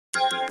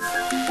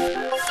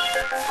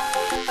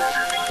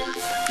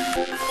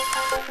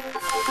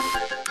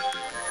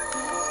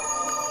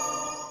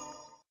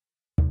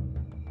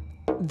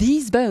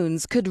These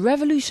bones could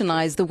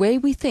revolutionize the way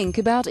we think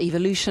about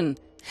evolution.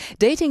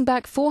 Dating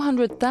back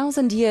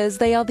 400,000 years,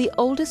 they are the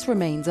oldest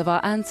remains of our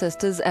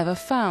ancestors ever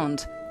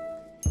found.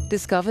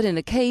 Discovered in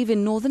a cave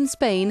in northern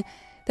Spain,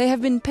 they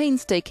have been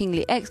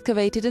painstakingly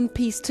excavated and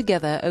pieced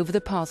together over the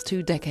past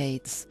 2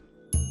 decades.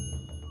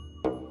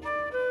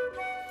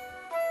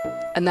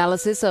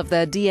 Analysis of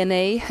their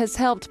DNA has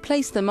helped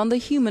place them on the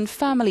human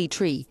family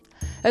tree,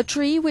 a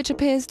tree which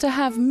appears to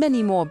have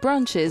many more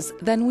branches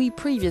than we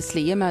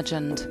previously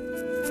imagined.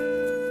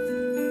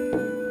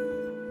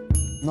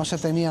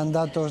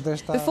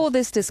 Before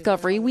this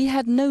discovery, we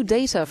had no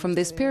data from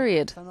this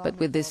period, but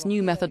with this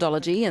new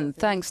methodology and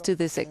thanks to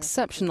this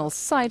exceptional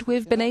site,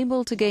 we've been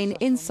able to gain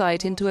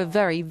insight into a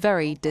very,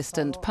 very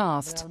distant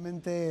past.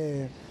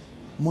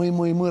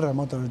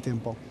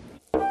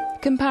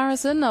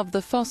 Comparison of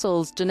the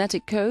fossil's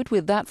genetic code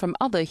with that from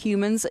other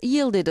humans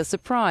yielded a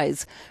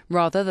surprise.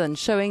 Rather than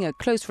showing a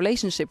close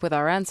relationship with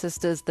our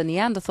ancestors, the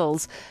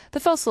Neanderthals, the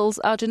fossils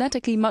are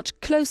genetically much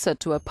closer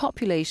to a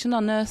population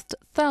unearthed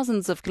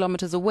thousands of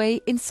kilometers away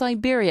in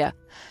Siberia.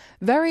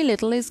 Very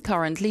little is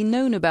currently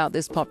known about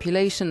this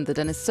population, the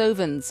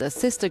Denisovans, a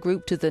sister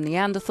group to the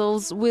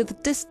Neanderthals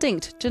with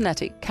distinct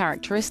genetic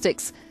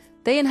characteristics.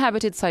 They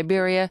inhabited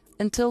Siberia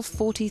until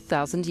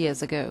 40,000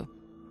 years ago.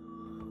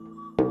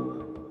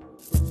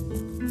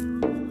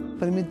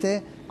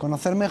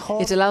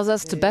 It allows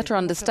us to better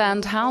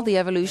understand how the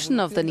evolution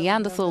of the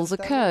Neanderthals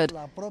occurred,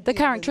 the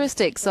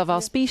characteristics of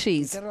our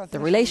species, the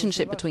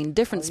relationship between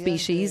different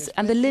species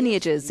and the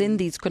lineages in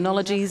these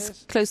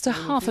chronologies close to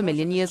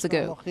 500,000 years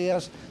ago.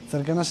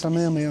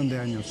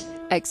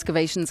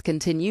 Excavations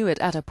continue at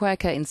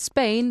Atapuerca in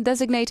Spain,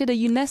 designated a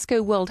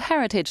UNESCO World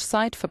Heritage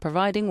Site for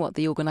providing what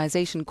the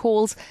organization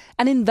calls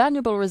an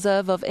invaluable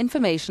reserve of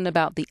information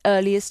about the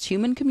earliest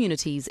human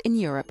communities in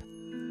Europe.